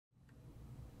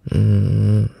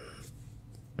Mm.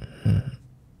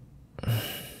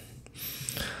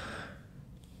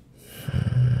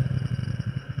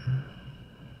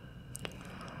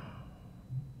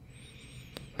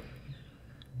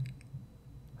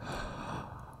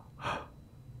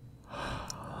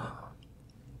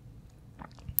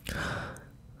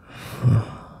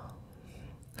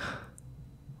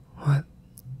 What?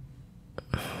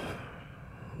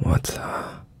 What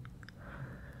the?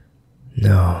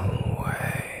 No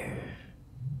way.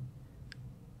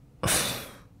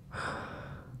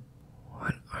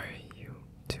 What are you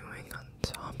doing on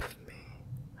top of me?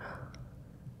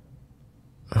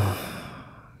 Oh,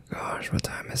 gosh, what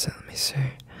time is it? Let me see.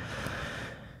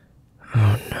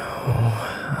 Oh no,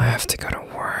 I have to go to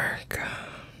work.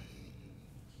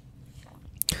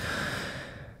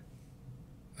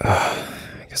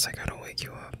 I guess I gotta wake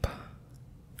you up.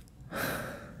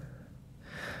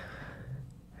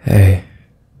 Hey.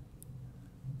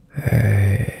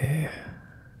 Hey.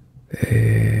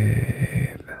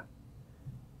 Babe.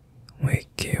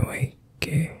 Wakey,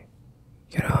 wakey.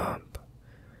 Get up.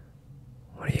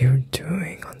 What are you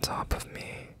doing on top of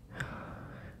me?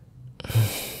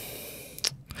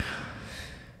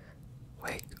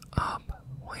 Wake up.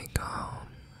 Wake up.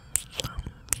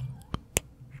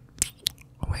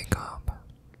 Wake up.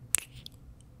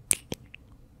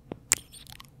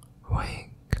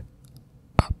 Wake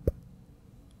up.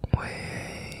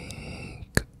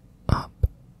 Wake up.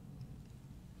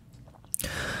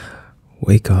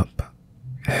 Wake up.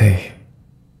 Hey,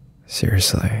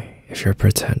 seriously, if you're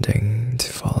pretending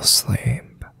to fall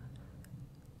asleep,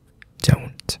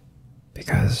 don't,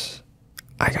 because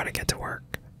I gotta get to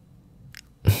work.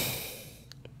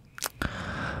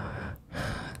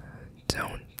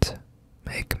 Don't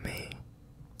make me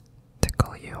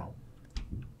tickle you.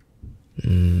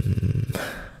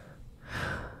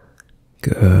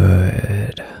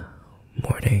 Good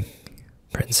morning,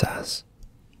 princess.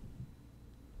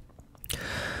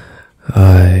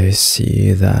 I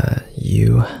see that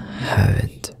you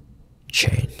haven't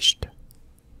changed.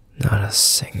 Not a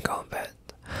single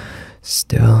bit.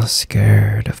 Still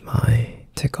scared of my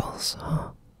tickles,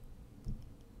 huh?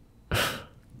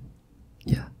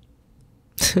 Yeah.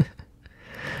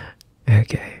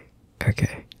 Okay,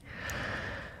 okay.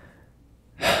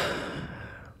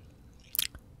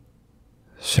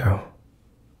 So,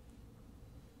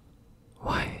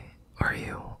 why are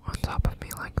you on top of me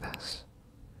like this?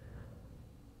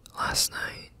 Last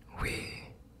night, we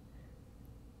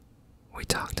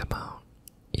talked about,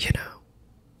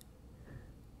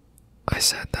 I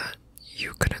said that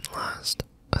you couldn't last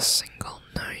a single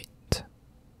night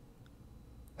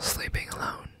sleeping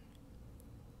alone.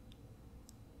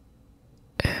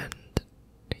 And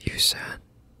you said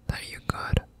that you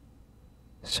could.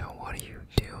 So what are you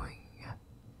doing?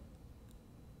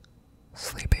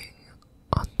 Sleeping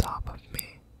on top of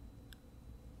me.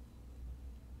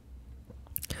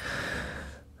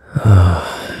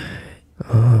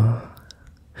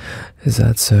 Is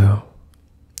that so?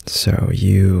 So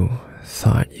you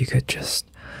thought you could just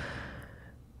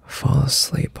fall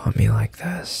asleep on me like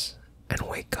this and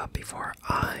wake up before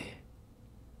I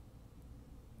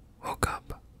woke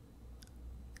up?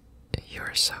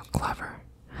 You're so clever.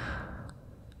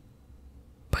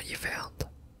 But you failed.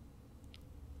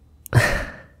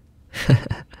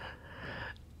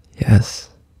 Yes.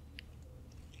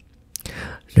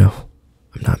 No,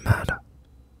 I'm not mad.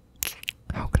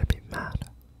 How could I be mad?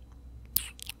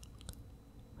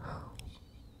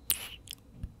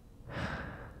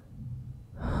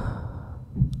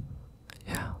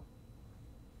 Yeah.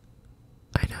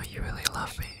 I know you really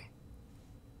love me.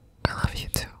 I love you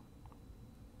too.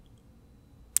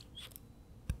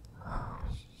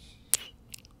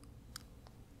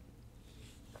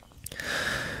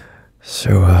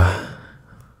 So,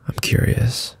 I'm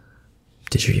curious.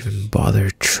 Did you even bother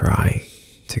trying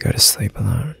to go to sleep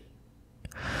alone?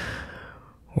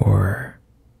 Or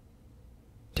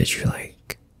did you,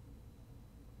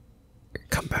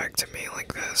 come back to me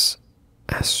like this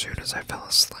as soon as I fell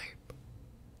asleep?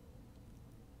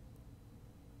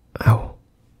 Oh,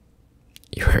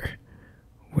 you were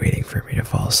waiting for me to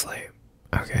fall asleep.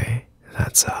 Okay,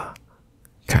 that's,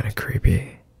 kind of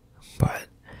creepy, but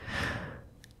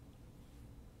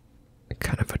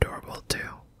kind of adorable too.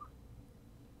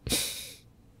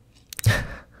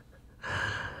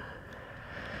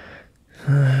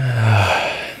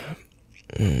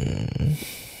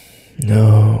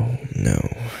 No,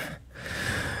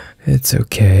 it's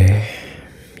okay.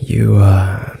 You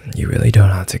really don't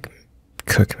have to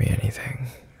cook me anything.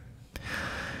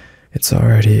 It's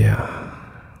already a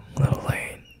little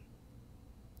late.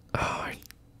 Oh,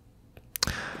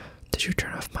 Did you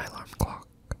turn off my alarm clock?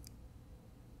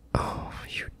 Oh,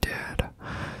 you did.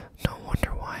 No wonder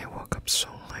why I woke up so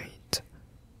late.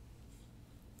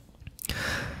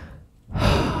 What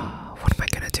am I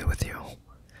gonna do with you?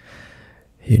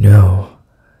 You know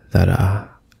that, I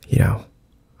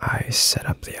set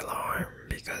up the alarm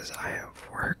because I have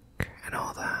work and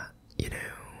all that,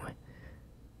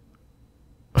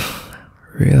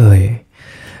 Really?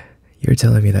 You're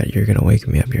telling me that you're gonna wake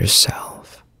me up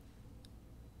yourself?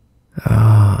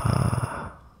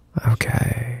 Ah,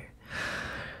 okay.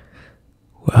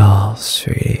 Well,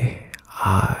 sweetie,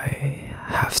 I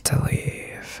have to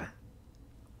leave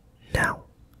now.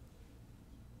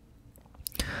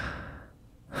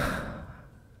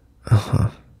 Uh-huh.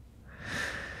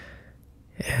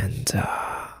 And,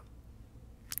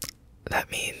 that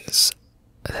means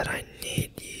that I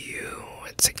need you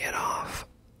to get off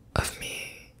of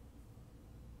me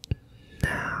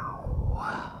now.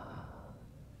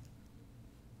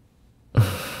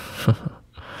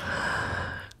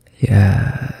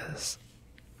 Yes.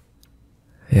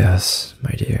 Yes,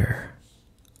 my dear.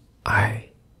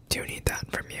 I do need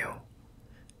that from you.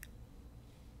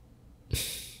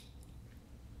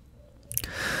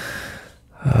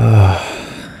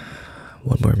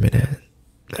 One more minute.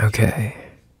 Okay.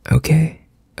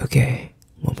 Okay.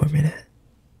 One more minute.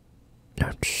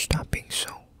 Now stop being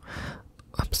so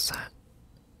upset.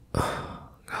 Oh,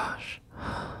 gosh.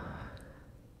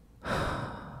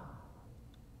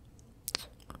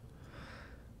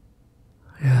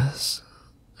 Yes,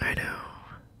 I know.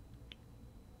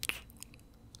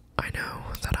 I know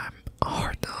that I'm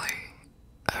hardly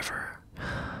ever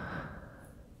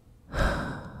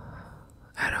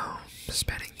at home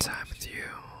spending time with you.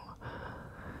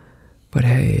 But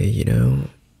hey,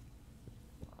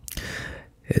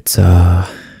 it's,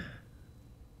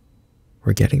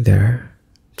 we're getting there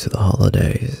to the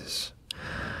holidays.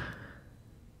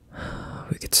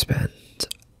 We could spend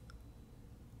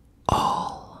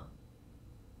all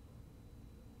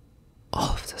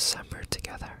of December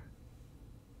together.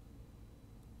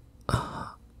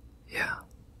 Yeah.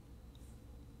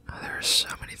 There are so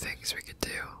many things we could do.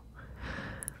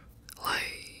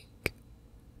 Like,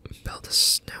 build a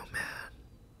snowman.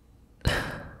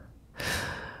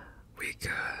 We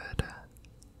could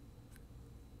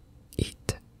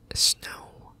eat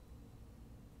snow.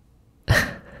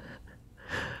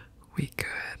 We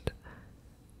could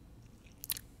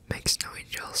make snow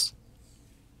angels.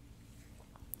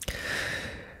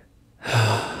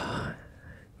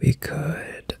 We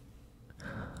could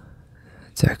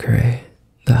decorate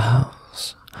the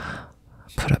house,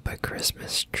 put up a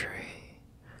Christmas tree.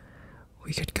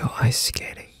 We could go ice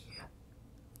skating.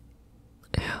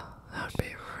 Yeah, that would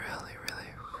be really,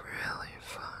 really, really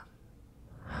fun.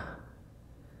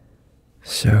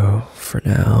 So, for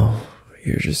now,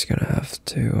 you're just gonna have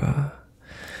to,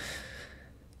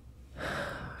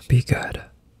 be good.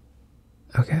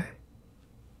 Okay?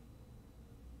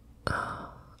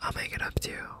 I'll make it up to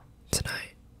you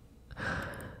tonight.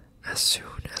 As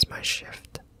soon as my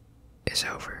shift is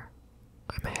over,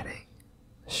 I'm heading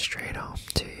straight home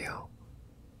to you.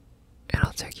 And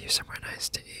I'll take you somewhere nice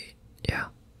to eat. Yeah?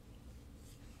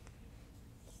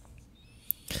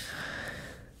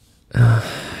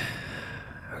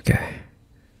 Okay.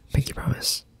 Pinky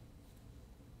promise.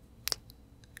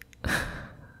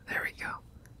 There we go.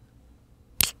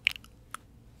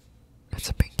 It's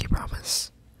a pinky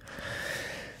promise.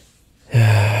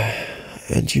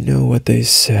 And you know what they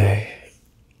say.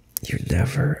 You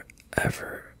never,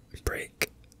 ever break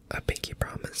a pinky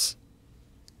promise.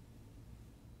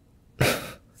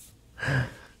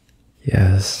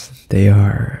 Yes, they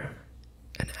are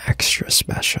an extra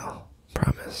special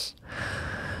promise.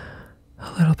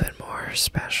 A little bit more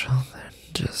special than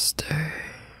just a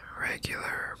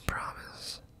regular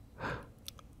promise.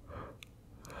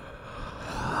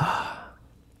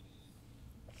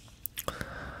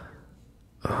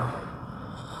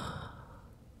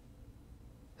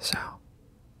 So,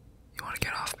 you want to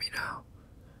get off me now?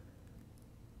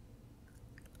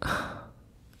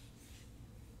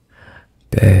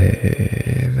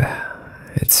 Babe,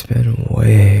 it's been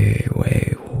way,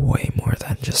 way, way more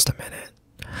than just a minute.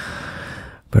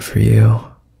 But for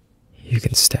you, you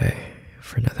can stay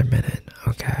for another minute,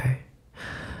 okay?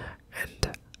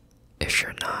 And if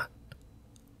you're not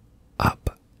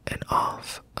up and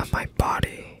off of my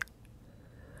body,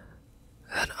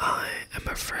 then I am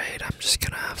afraid I'm just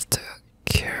gonna have to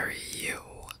carry you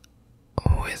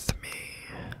with me.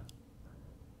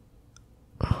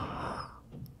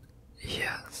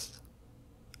 Yes.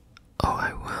 Oh,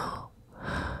 I will.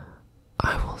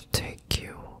 I will take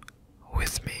you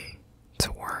with me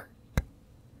to work.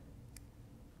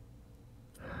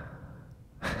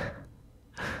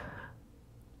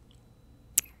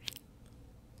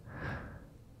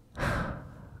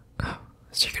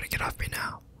 Get off me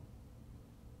now.